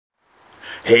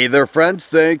Hey there friends,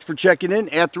 thanks for checking in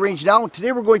at the range now.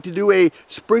 Today we're going to do a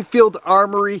Springfield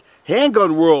Armory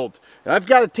Handgun World. And I've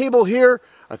got a table here.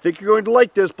 I think you're going to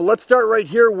like this, but let's start right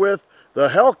here with the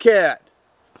Hellcat.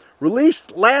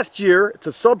 Released last year, it's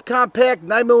a subcompact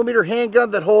 9mm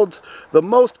handgun that holds the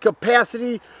most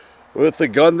capacity with a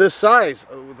gun this size.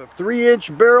 With a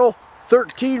 3-inch barrel,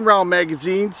 13 round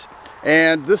magazines,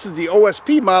 and this is the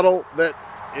OSP model that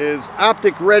is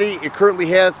optic ready. It currently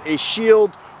has a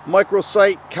shield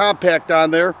micro-sight compact on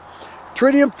there.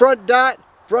 Tritium front dot,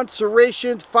 front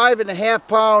serrations, 5.5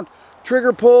 pound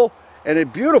trigger pull, and a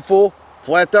beautiful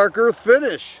flat dark earth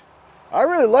finish. I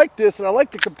really like this, and I like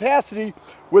the capacity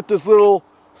with this little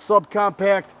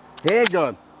subcompact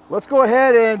handgun. Let's go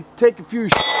ahead and take a few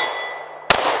shots.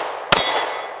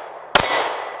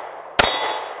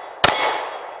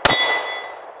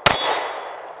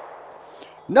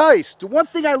 Nice. The one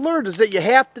thing I learned is that you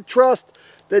have to trust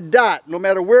the dot. No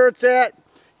matter where it's at,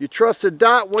 you trust the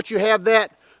dot. Once you have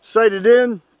that sighted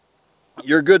in,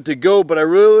 you're good to go. But I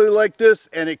really like this,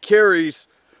 and it carries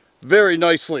very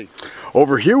nicely.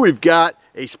 Over here we've got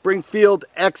a Springfield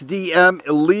XDM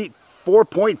Elite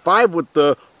 4.5 with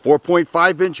the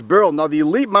 4.5-inch barrel. Now the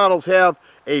Elite models have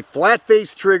a flat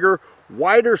face trigger,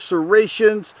 wider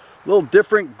serrations, a little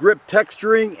different grip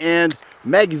texturing, and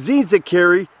magazines that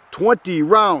carry 20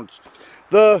 rounds.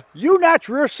 The U-notch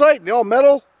rear sight, the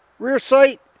all-metal rear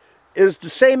sight, is the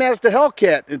same as the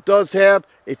Hellcat. It does have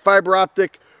a fiber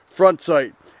optic front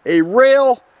sight, a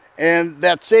rail, and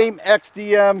that same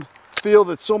XDM feel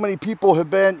that so many people have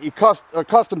been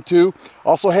accustomed to.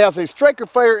 Also has a striker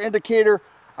fire indicator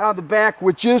on the back,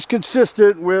 which is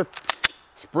consistent with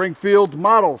Springfield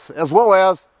models, as well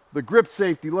as the grip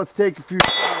safety. Let's take a few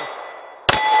shots.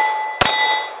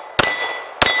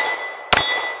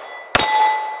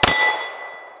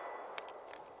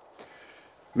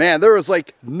 Man, there is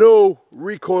like no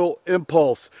recoil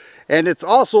impulse. And it's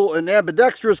also an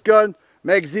ambidextrous gun,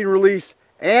 magazine release,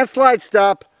 and slide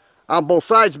stop on both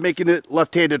sides, making it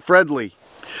left-handed friendly.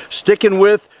 Sticking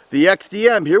with the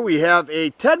XDM, here we have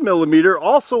a 10mm,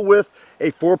 also with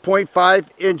a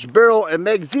 4.5-inch barrel and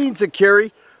magazines that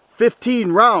carry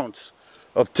 15 rounds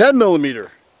of 10mm.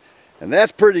 And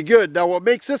that's pretty good. Now what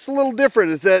makes this a little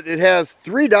different is that it has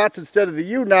 3 dots instead of the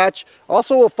U-notch,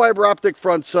 also a fiber optic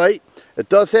front sight. It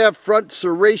does have front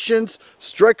serrations,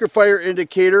 striker fire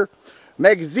indicator,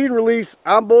 magazine release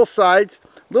on both sides.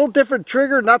 Little different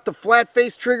trigger, not the flat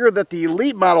face trigger that the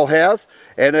Elite model has,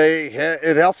 and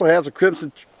it also has a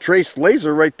crimson trace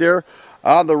laser right there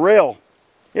on the rail.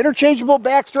 Interchangeable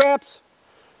back straps,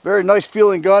 very nice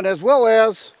feeling gun, as well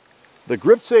as the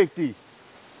grip safety.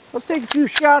 Let's take a few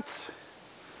shots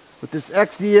with this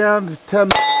XDM 10.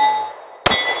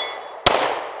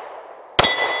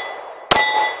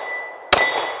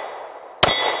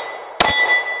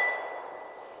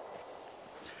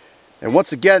 And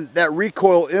once again, that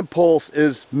recoil impulse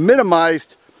is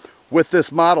minimized with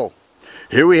this model.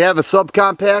 Here we have a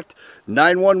subcompact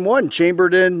 911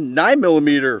 chambered in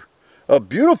 9mm. A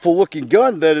beautiful looking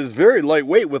gun that is very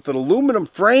lightweight with an aluminum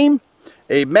frame,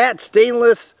 a matte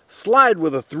stainless slide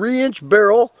with a 3-inch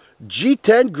barrel,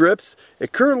 G10 grips.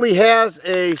 It currently has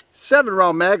a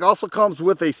 7-round mag, also comes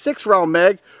with a 6-round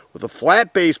mag with a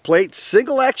flat base plate,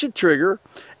 single action trigger,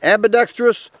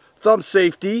 ambidextrous thumb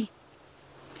safety,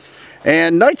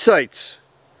 and night sights,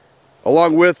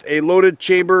 along with a loaded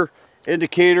chamber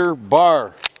indicator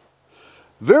bar.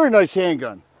 Very nice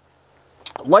handgun.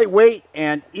 Lightweight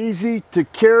and easy to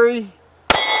carry.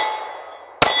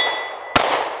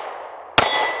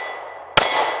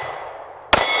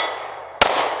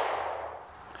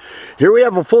 Here we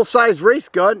have a full-size race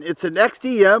gun. It's an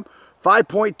XDM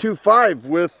 5.25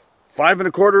 with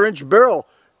 5.25-inch barrel.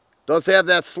 Does have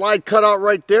that slide cutout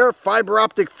right there, fiber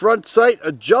optic front sight,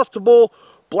 adjustable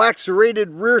black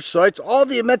serrated rear sights, all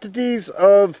the amenities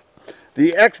of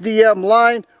the XDM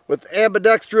line with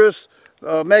ambidextrous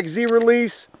magazine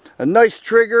release, a nice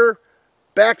trigger,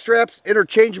 back straps,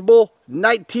 interchangeable,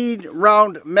 19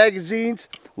 round magazines,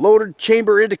 loaded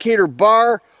chamber indicator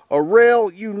bar, a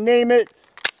rail, you name it.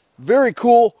 Very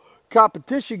cool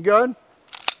competition gun.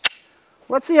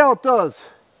 Let's see how it does.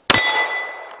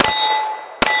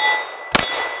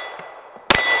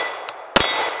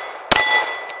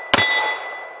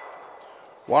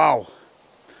 Wow,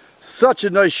 such a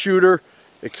nice shooter,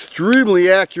 extremely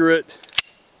accurate,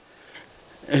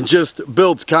 and just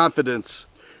builds confidence.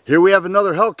 Here we have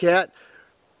another Hellcat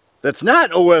that's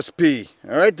not OSP.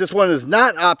 All right, this one is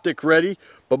not optic ready,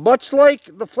 but much like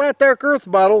the flat dark earth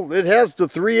model, it has the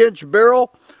 3-inch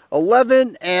barrel,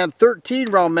 11 and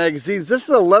 13 round magazines. This is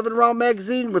an 11 round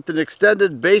magazine with an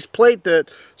extended base plate that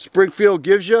Springfield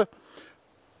gives you.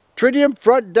 tritium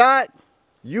front dot,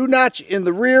 U-notch in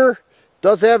the rear.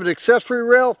 Does have an accessory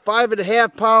rail,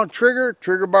 5.5 pound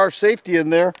trigger bar safety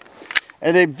in there,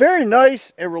 and a very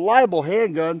nice and reliable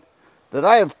handgun that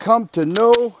I have come to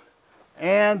know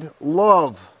and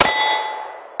love.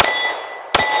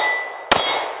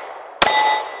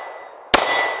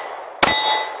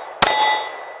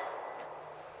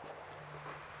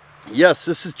 Yes,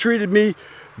 this has treated me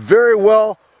very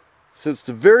well since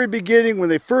the very beginning when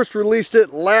they first released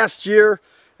it last year,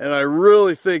 and I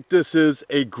really think this is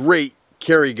a great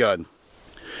carry gun.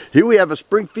 Here we have a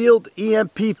Springfield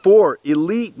EMP4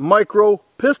 Elite Micro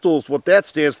Pistols. What that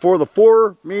stands for, the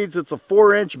 4 means it's a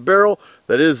 4-inch barrel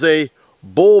that is a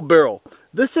bull barrel.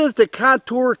 This is the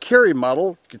contour carry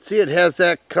model. You can see it has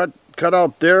that cut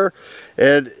out there,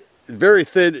 and very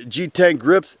thin G10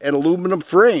 grips and aluminum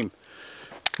frame.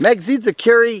 Magazines that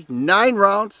carry 9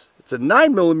 rounds. It's a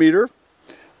 9mm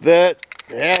that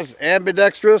has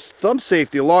ambidextrous thumb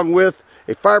safety along with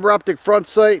a fiber optic front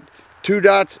sight, 2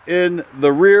 dots in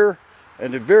the rear,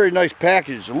 and a very nice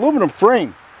package. Aluminum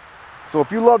frame. So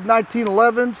if you love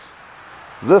 1911s,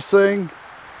 this thing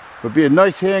would be a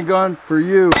nice handgun for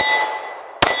you.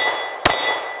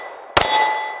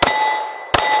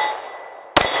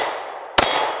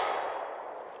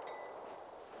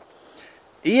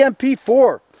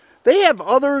 EMP4. They have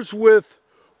others with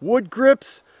wood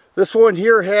grips. This one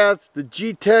here has the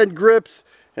G10 grips,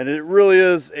 and it really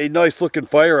is a nice looking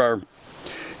firearm.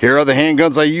 Here are the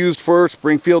handguns I used for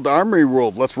Springfield Armory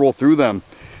World. Let's roll through them.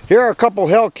 Here are a couple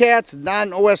Hellcats,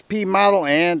 non-OSP model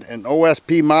and an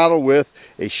OSP model with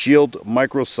a Shield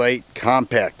micro sight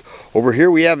compact. Over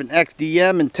here we have an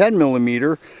XDM in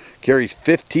 10mm, carries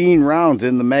 15 rounds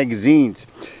in the magazines.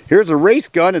 Here's a race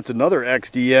gun. It's another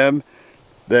XDM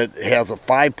that has a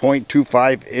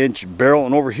 5.25-inch barrel,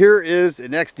 and over here is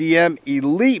an XDM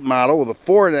Elite model with a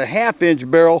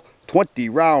 4.5-inch barrel,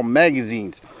 20-round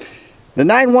magazines. The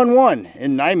 911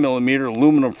 in 9mm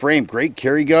aluminum frame, great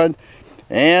carry gun,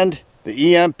 and the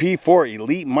EMP4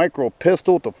 Elite Micro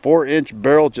Pistol with a 4-inch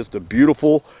barrel, just a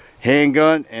beautiful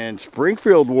handgun. And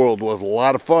Springfield World was a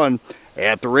lot of fun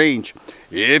at the range.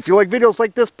 If you like videos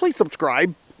like this, please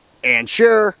subscribe and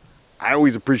share. I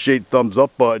always appreciate the thumbs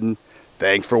up button.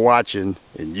 Thanks for watching,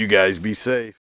 and you guys be safe.